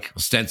looks like.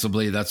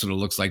 Ostensibly, that's what it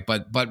looks like.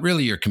 But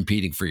really, you're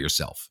competing for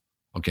yourself.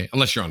 Okay,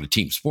 unless you're on a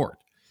team sport,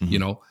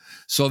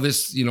 So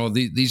this,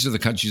 these are the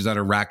countries that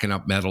are racking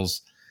up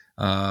medals.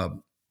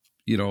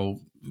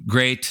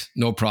 Great,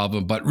 no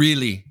problem. But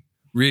really,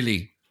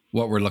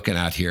 what we're looking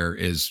at here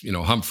is,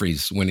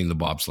 Humphreys winning the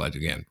bobsled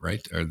again,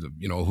 right? Or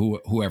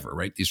whoever,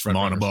 right? These front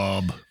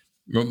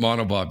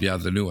Monobob, yeah,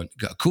 the new one.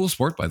 Cool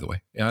sport, by the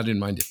way. Yeah, I didn't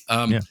mind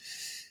it.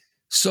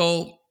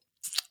 So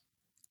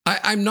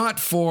I'm not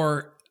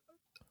for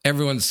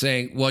everyone's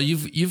saying, well,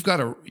 you've got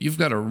to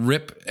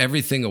rip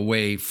everything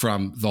away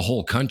from the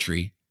whole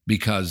country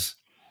because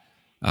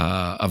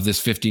of this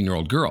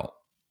 15-year-old girl,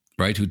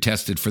 right, who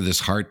tested for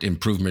this heart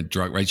improvement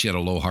drug, right? She had a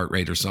low heart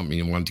rate or something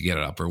and wanted to get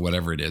it up or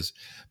whatever it is.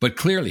 But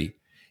clearly,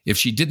 if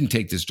she didn't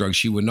take this drug,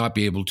 she would not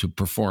be able to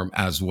perform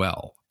as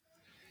well.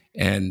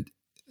 And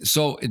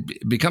so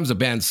it becomes a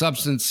banned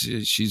substance.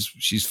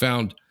 She's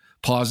found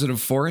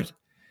positive for it.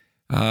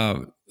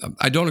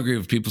 I don't agree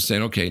with people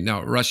saying, okay,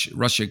 now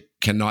Russia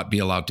cannot be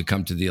allowed to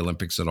come to the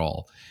Olympics at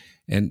all.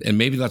 And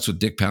maybe that's what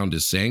Dick Pound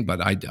is saying,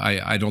 but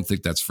I don't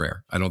think that's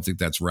fair. I don't think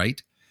that's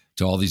right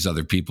to all these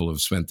other people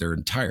who've spent their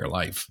entire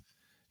life,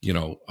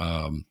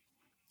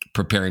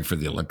 preparing for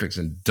the Olympics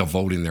and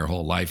devoting their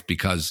whole life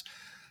because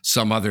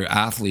some other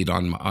athlete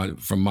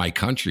from my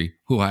country,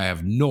 who I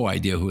have no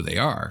idea who they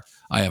are,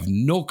 I have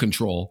no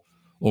control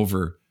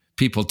over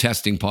people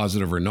testing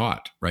positive or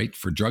not, right?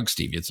 For drugs,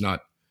 Steve. It's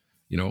not,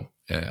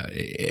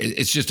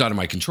 it's just out of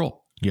my control.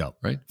 Yeah.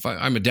 Right. If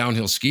I'm a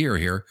downhill skier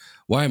here,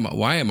 why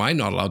am I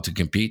not allowed to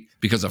compete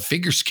because a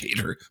figure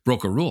skater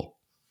broke a rule?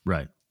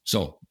 Right.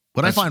 So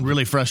what I find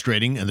really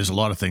frustrating, and there's a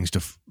lot of things to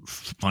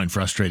find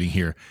frustrating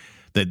here,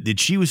 that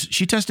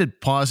she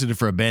tested positive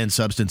for a banned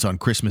substance on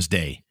Christmas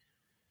Day.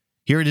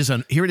 Here it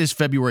is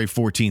February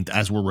 14th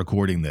as we're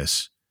recording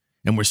this,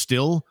 and we're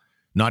still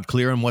not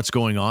clear on what's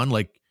going on.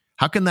 Like,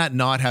 How can that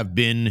not have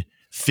been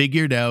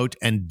figured out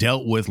and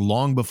dealt with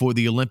long before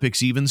the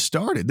Olympics even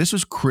started? This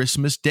was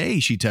Christmas Day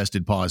she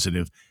tested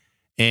positive.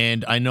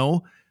 And I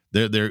know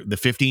the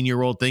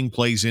 15-year-old thing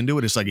plays into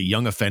it. It's like a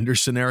young offender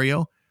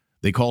scenario.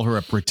 They call her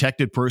a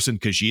protected person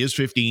because she is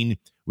 15,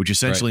 which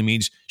essentially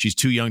means she's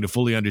too young to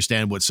fully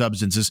understand what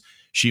substances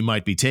she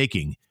might be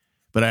taking.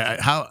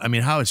 But how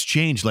it's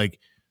changed. Like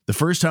the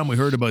first time we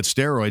heard about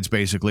steroids,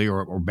 basically,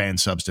 or banned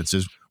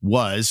substances,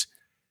 was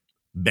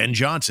Ben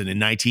Johnson in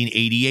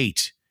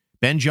 1988.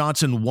 Ben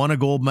Johnson won a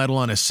gold medal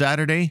on a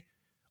Saturday.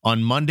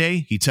 On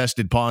Monday, he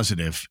tested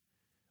positive.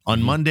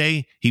 On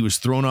Monday, he was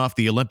thrown off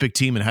the Olympic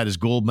team and had his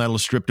gold medal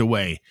stripped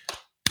away.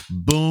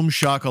 Boom,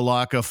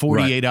 shakalaka,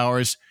 48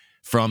 hours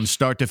from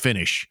start to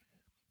finish.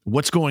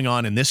 What's going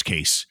on in this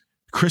case?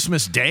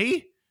 Christmas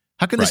Day?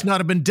 How can this not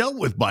have been dealt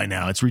with by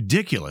now? It's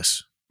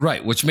ridiculous.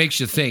 Right, which makes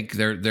you think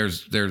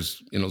there's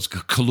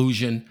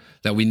collusion,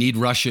 that we need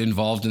Russia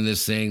involved in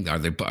this thing. Are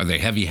they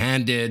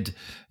heavy-handed?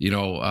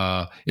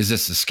 Is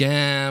this a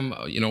scam?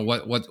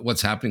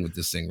 What's happening with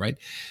this thing, right?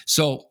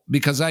 So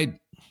because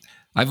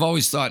I've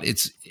always thought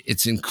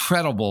it's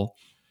incredible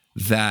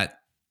that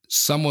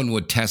someone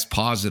would test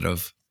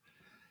positive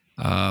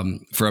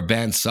for a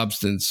banned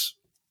substance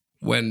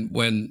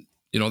when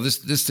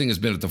this thing has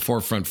been at the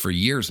forefront for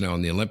years now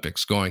in the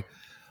Olympics, going,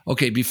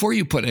 okay, before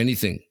you put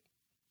anything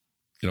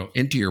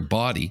into your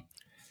body,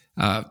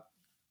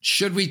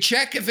 should we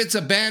check if it's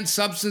a banned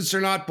substance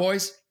or not,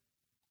 boys?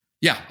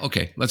 Yeah,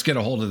 okay, let's get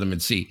a hold of them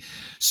and see.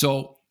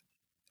 So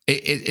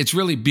it's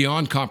really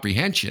beyond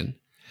comprehension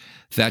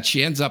that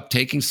she ends up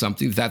taking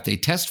something that they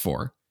test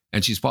for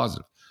and she's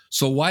positive.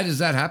 So why does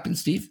that happen,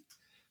 Steve?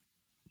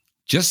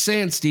 Just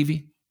saying,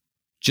 Stevie.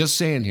 Just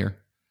saying here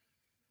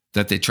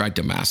that they tried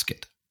to mask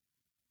it.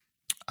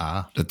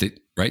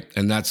 Right?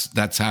 And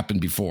that's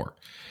happened before.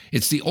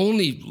 It's the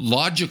only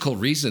logical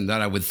reason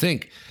that I would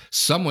think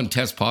someone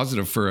tests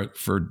positive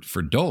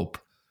for dope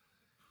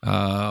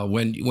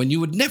when you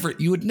would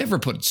never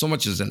put so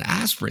much as an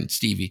aspirin,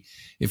 Stevie.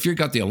 If you've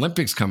got the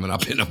Olympics coming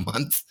up in a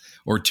month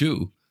or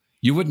two,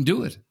 you wouldn't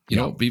do it,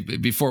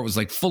 before it was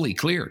like fully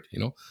cleared,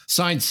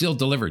 signed, sealed,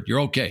 delivered.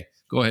 You're okay.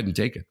 Go ahead and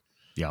take it.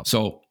 Yeah.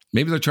 So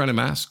maybe they're trying to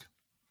mask,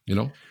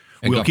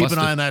 We'll keep an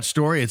eye on that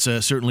story. It's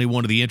certainly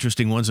one of the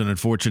interesting ones, and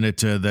unfortunate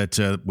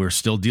that we're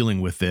still dealing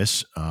with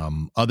this.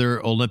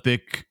 Other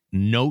Olympic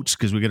notes,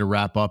 because we got to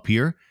wrap up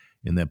here,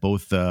 in that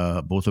both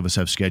of us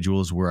have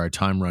schedules where our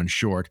time runs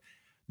short.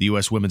 The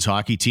U.S. women's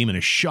hockey team, in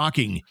a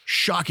shocking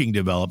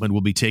development, will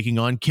be taking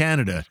on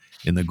Canada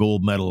in the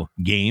gold medal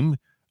game.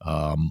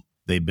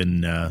 They've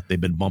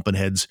been bumping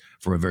heads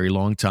for a very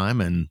long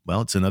time, and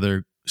it's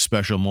another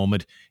special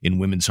moment in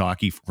women's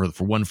hockey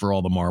for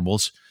all the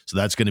marbles. So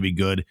that's going to be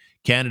good.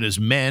 Canada's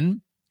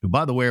men, who,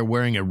 by the way, are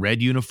wearing a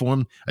red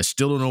uniform. I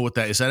still don't know what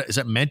that is. Is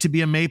that meant to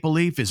be a maple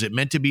leaf? Is it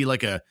meant to be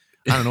like a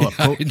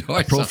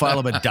profile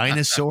of a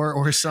dinosaur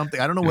or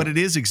something? I don't know what it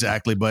is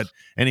exactly, but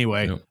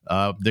anyway,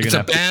 it's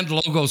a band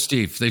logo,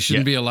 Steve. They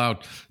shouldn't be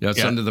allowed.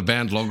 It's under the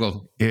band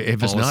logo.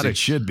 If it's not, it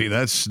should be.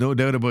 That's no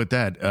doubt about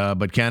that.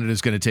 But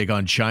Canada's going to take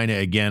on China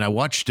again. I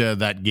watched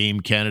that game,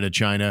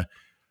 Canada-China,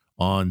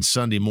 on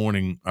Sunday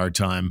morning, our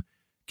time.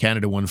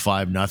 Canada won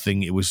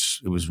 5-0. It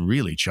was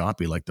really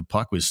choppy. Like, the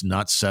puck was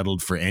not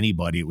settled for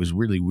anybody. It was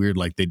really weird.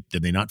 Like, did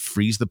they not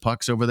freeze the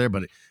pucks over there?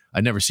 But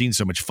I'd never seen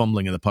so much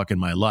fumbling of the puck in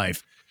my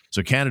life.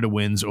 So Canada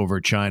wins over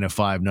China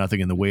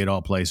 5-0, and the way it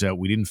all plays out,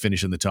 we didn't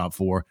finish in the top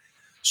four.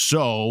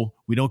 So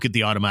we don't get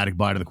the automatic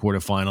bye to the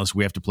quarterfinals.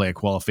 We have to play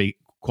a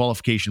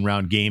qualification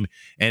round game,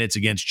 and it's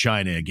against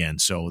China again.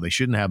 So they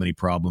shouldn't have any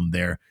problem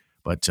there,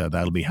 but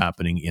that'll be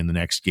happening in the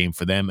next game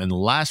for them. And the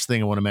last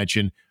thing I want to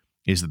mention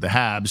is that the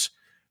Habs,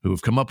 who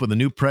have come up with a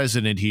new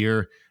president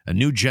here, a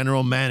new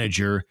general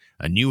manager,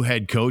 a new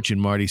head coach in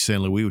Marty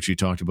St. Louis, which we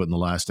talked about in the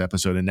last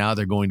episode, and now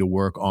they're going to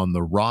work on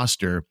the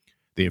roster.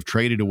 They have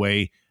traded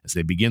away as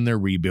they begin their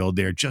rebuild.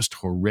 They're just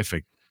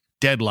horrific,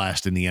 dead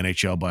last in the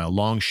NHL by a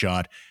long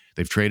shot.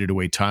 They've traded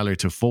away Tyler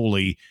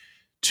Toffoli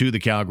to the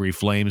Calgary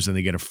Flames, and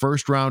they get a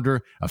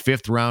first-rounder, a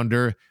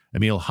fifth-rounder,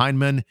 Emil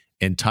Heinemann,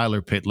 and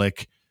Tyler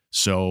Pitlick.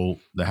 So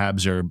the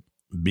Habs are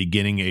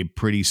beginning a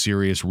pretty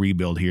serious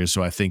rebuild here.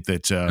 So I think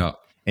that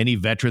any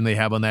veteran they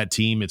have on that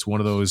team, it's one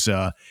of those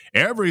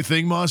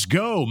everything must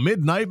go,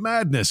 midnight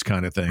madness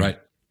kind of thing. Right.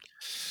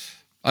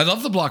 I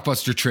love the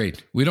blockbuster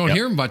trade. We don't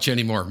hear them much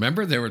anymore.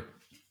 Remember, they were.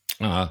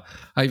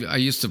 I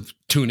used to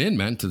tune in,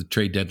 man, to the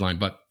trade deadline,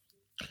 but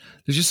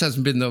there just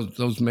hasn't been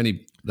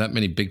that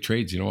many big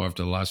trades,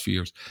 after the last few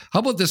years. How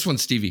about this one,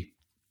 Stevie?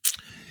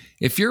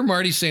 If you're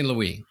Marty St.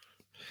 Louis,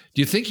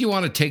 do you think you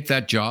want to take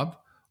that job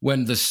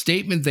when the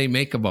statement they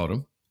make about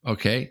him,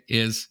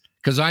 is,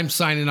 because I'm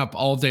signing up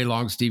all day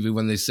long, Stevie,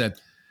 when they said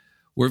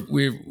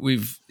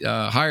we've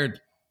hired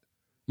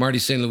Marty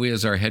St. Louis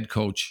as our head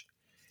coach,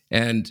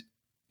 and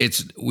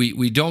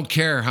we don't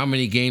care how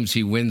many games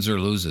he wins or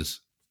loses.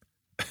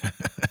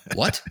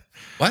 What?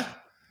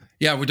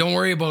 Yeah, we don't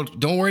worry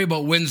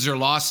about wins or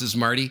losses,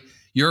 Marty.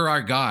 You're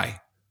our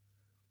guy.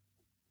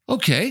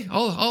 Okay,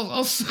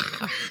 I'll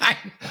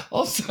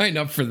sign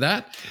up for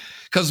that.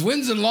 because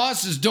wins and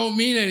losses don't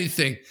mean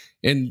anything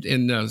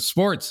in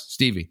sports,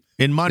 Stevie.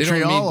 In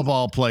Montreal, of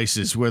all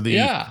places, where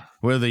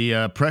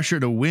the pressure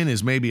to win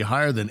is maybe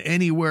higher than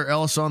anywhere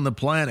else on the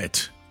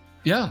planet.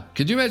 Yeah.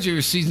 Could you imagine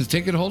your season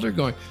ticket holder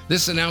going,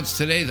 this announced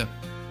today, the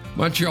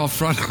Montreal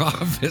front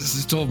office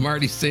has told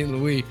Marty St.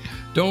 Louis,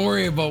 don't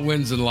worry about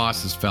wins and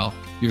losses, pal.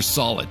 You're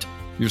solid.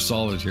 You're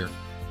solid here.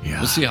 Yeah.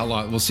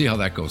 We'll see how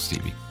that goes,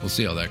 Stevie. We'll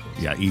see how that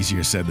goes. Yeah,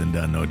 easier said than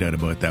done, no doubt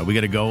about that. We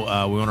got to go.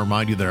 We want to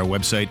remind you that our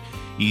website,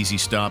 Easy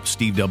Stop,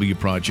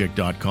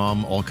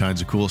 SteveWProject.com, all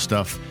kinds of cool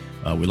stuff.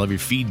 We love your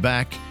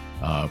feedback.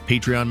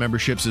 Patreon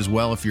memberships as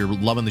well. If you're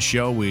loving the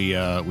show, we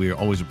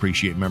always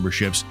appreciate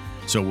memberships.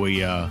 So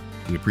we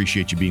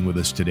appreciate you being with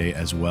us today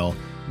as well.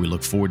 We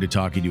look forward to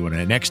talking to you on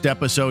our next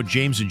episode.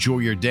 James, enjoy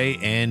your day,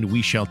 and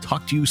we shall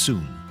talk to you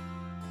soon.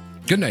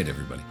 Good night,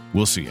 everybody.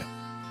 We'll see you.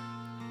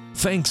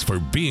 Thanks for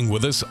being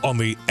with us on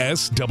the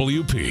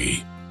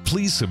SWP.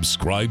 Please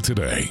subscribe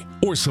today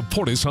or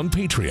support us on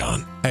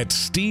Patreon at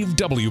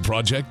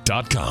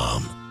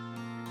SteveWProject.com.